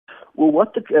Well,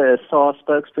 what the SARS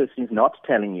spokesperson is not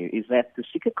telling you is that the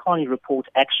Sikhakhane report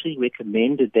actually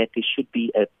recommended that there should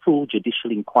be a full judicial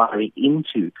inquiry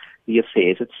into the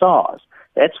affairs at SARS.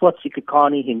 That's what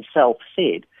Sikhakhane himself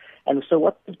said. And so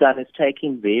what they've done is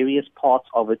taken various parts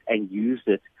of it and used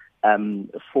it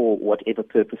for whatever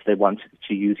purpose they wanted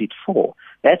to use it for.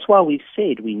 That's why we've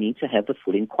said we need to have the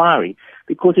full inquiry,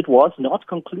 because it was not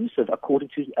conclusive, according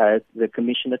to the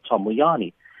Commissioner Tom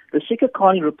Moyane. The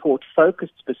Sikhakhane report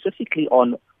focused specifically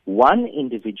on one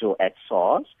individual at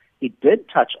SARS. It did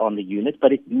touch on the unit,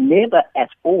 but it never at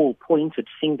all pointed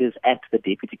fingers at the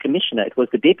Deputy Commissioner. It was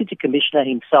the Deputy Commissioner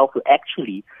himself who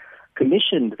actually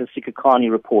commissioned the Sikhakhane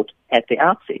report at the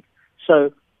outset.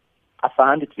 So I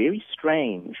find it very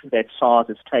strange that SARS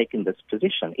has taken this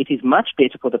position. It is much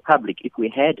better for the public if we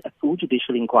had a full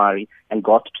judicial inquiry and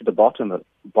got to the bottom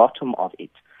of it.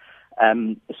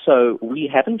 So we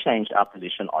haven't changed our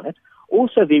position on it.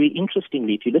 Also, very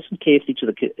interestingly, if you listen carefully to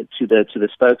the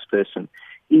spokesperson,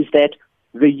 is that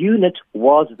the unit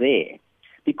was there,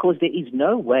 because there is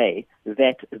no way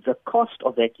that the cost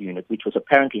of that unit, which was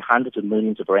apparently hundreds of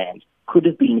millions of rands, could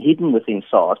have been hidden within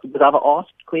SARS. Because I've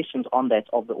asked questions on that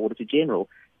of the Auditor General.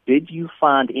 Did you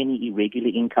find any irregular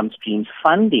income streams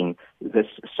funding this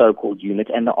so-called unit?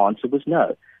 And the answer was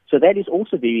no. So that is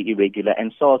also very irregular,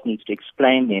 and SARS needs to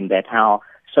explain then that how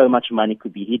so much money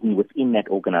could be hidden within that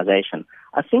organization.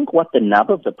 I think what the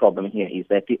nub of the problem here is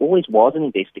that there always was an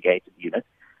investigative unit.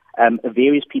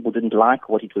 Various people didn't like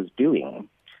what it was doing.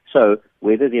 So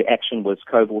whether their action was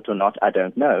covert or not, I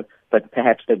don't know. But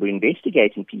perhaps they were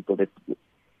investigating people that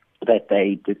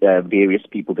various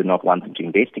people did not want them to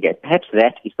investigate. Perhaps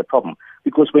that is the problem.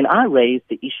 Because when I raised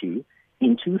the issue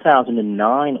in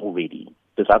 2009 already,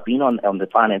 because I've been on the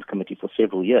Finance Committee for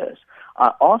several years,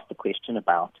 I asked the question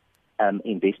about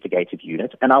investigative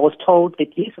unit, and I was told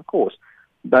that, yes, of course,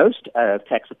 most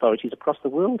tax authorities across the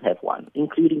world have one,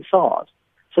 including SARS.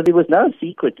 So there was no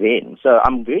secret then. So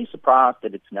I'm very surprised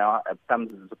that it's now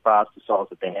comes as a surprise to SARS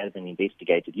that they have an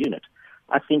investigative unit.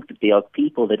 I think that there are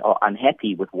people that are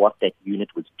unhappy with what that unit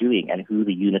was doing and who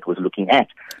the unit was looking at,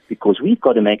 because we've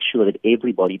got to make sure that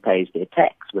everybody pays their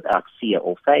tax without fear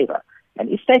or favor. And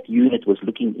if that unit was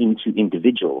looking into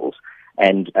individuals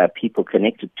and people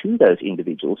connected to those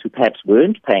individuals who perhaps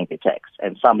weren't paying their tax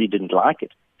and somebody didn't like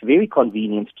it, it's very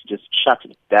convenient to just shut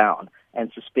it down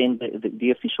and suspend the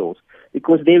officials,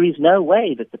 because there is no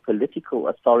way that the political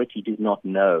authority did not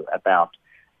know about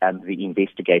the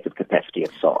investigative capacity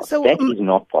of SARS. So, that is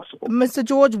not possible. Mr.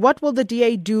 George, what will the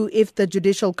DA do if the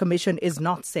Judicial Commission is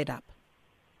not set up?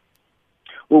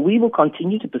 Well, we will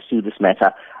continue to pursue this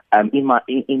matter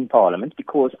in Parliament,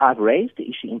 because I've raised the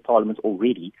issue in Parliament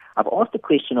already. I've asked the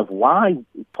question of why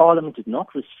Parliament did not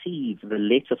receive the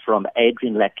letter from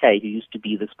Adrian Lackay, who used to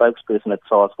be the spokesperson at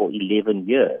SARS for 11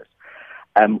 years.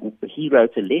 He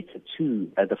wrote a letter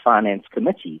to the Finance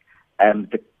Committee.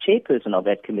 The chairperson of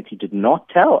that committee did not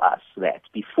tell us that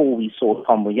before we saw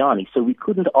Tom Moyane, so we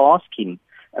couldn't ask him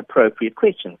appropriate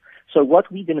questions. So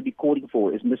what we're going to be calling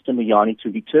for is Mr. Moyane to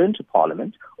return to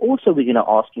Parliament. Also, we're going to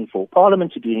ask him for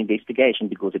Parliament to do an investigation,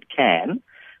 because it can.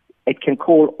 It can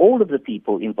call all of the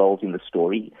people involved in the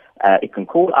story. It can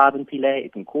call Ivan Pillay,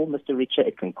 it can call Mr. Richer,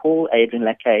 it can call Adrian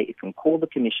Lackay, it can call the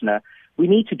Commissioner. We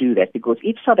need to do that, because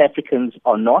if South Africans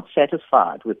are not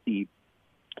satisfied with the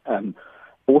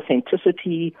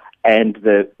authenticity and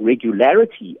the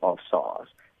regularity of SARS,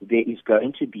 there is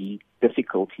going to be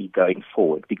difficulty going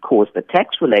forward, because the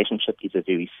tax relationship is a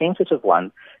very sensitive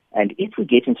one. And if we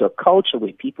get into a culture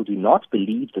where people do not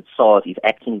believe that SARS is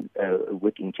acting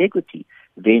with integrity,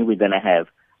 then we're going to have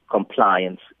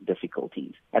compliance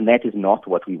difficulties. And that is not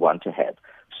what we want to have.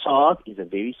 SARS is a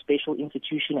very special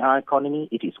institution in our economy.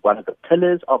 It is one of the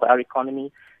pillars of our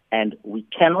economy. And we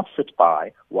cannot sit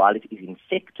by while it is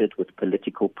infected with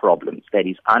political problems. That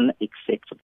is unacceptable.